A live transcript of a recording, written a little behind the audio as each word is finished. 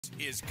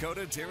Is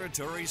Coda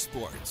Territory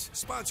Sports,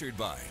 sponsored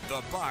by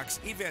the Box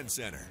Event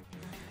Center.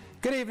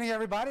 Good evening,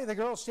 everybody. The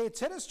girls' state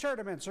tennis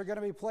tournaments are going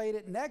to be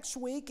played next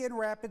week in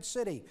Rapid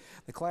City.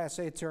 The Class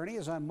A tourney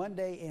is on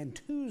Monday and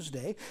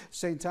Tuesday.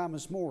 St.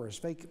 Thomas More is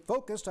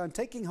focused on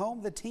taking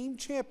home the team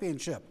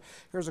championship.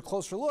 Here's a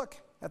closer look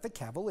at the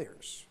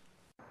Cavaliers.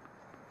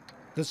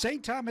 The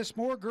St. Thomas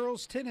More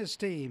girls tennis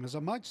team is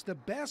amongst the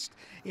best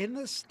in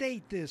the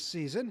state this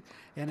season,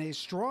 and a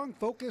strong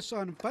focus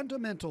on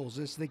fundamentals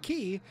is the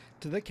key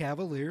to the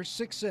Cavaliers'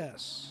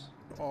 success.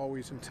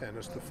 Always in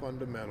tennis, the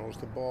fundamentals,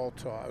 the ball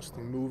toss, the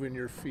moving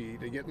your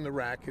feet, getting the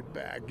racket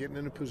back, getting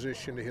in a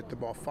position to hit the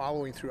ball,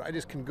 following through. I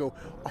just can go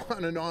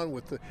on and on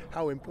with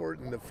how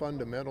important the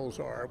fundamentals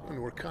are, and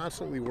we're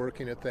constantly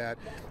working at that.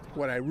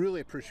 What I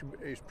really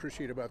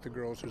appreciate about the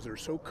girls is they're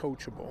so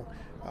coachable.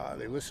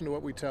 They listen to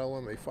what we tell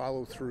them, they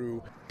follow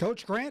through.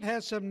 Coach Grant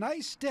has some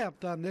nice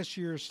depth on this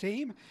year's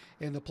team,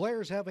 and the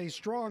players have a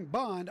strong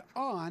bond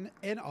on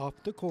and off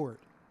the court.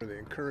 They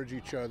encourage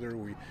each other,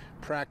 we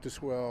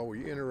practice well,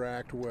 we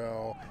interact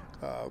well.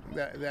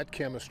 That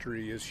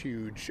chemistry is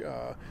huge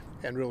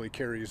and really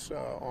carries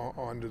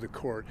onto the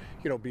court.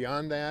 You know,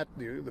 beyond that,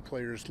 the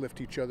players lift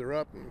each other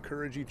up,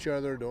 encourage each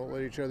other, don't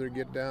let each other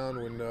get down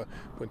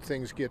when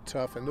things get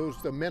tough. And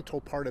the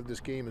mental part of this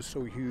game is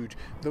so huge.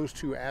 Those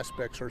two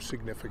aspects are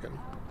significant.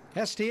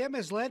 STM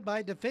is led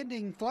by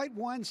defending Flight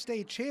 1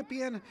 state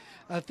champion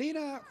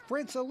Athena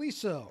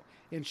Francaliso,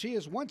 and she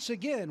is once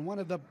again one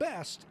of the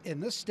best in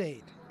the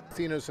state.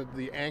 Athena's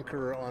the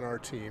anchor on our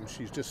team.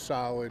 She's just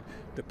solid,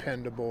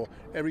 dependable.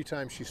 Every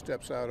time she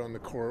steps out on the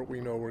court, we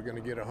know we're going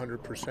to get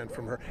 100%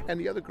 from her. And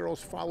the other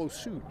girls follow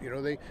suit. You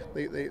know,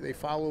 they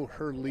follow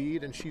her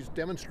lead, and she's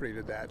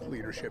demonstrated that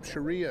leadership.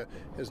 Sharia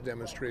has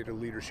demonstrated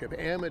leadership.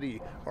 Amity,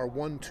 our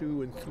 1,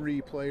 2, and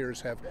 3 players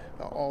have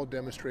all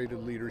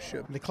demonstrated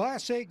leadership. The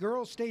Class A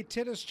Girls State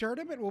Tennis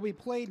Tournament will be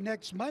played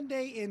next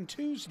Monday and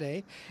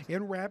Tuesday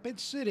in Rapid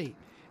City,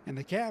 and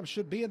the Cavs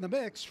should be in the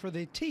mix for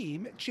the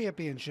team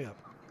championship.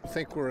 I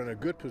think we're in a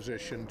good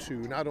position to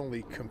not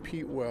only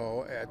compete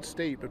well at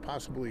state, but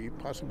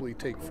possibly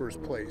take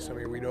first place. I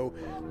mean, we know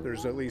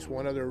there's at least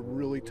one other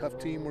really tough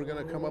team we're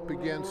going to come up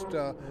against,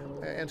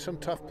 and some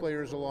tough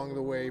players along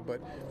the way.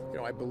 But you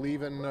know, I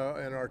believe in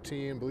our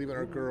team, believe in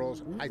our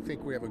girls. I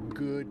think we have a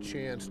good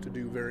chance to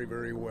do very,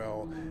 very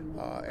well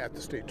at the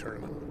state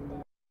tournament.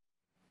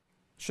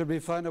 Should be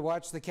fun to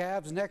watch the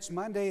Cavs next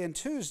Monday and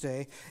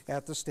Tuesday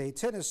at the state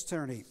tennis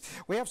tourney.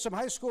 We have some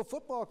high school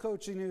football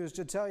coaching news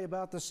to tell you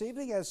about this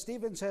evening, as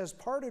Stevens has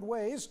parted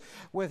ways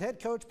with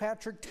head coach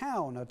Patrick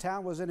Town. Now,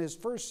 Town was in his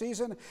first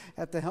season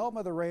at the helm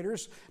of the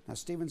Raiders. Now,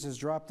 Stevens has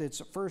dropped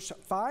its first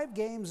 5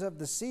 games of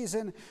the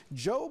season.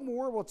 Joe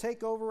Moore will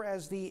take over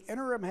as the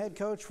interim head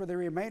coach for the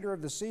remainder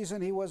of the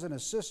season. He was an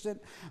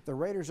assistant. The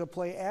Raiders will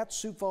play at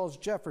Sioux Falls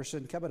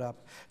Jefferson coming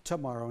up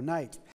tomorrow night.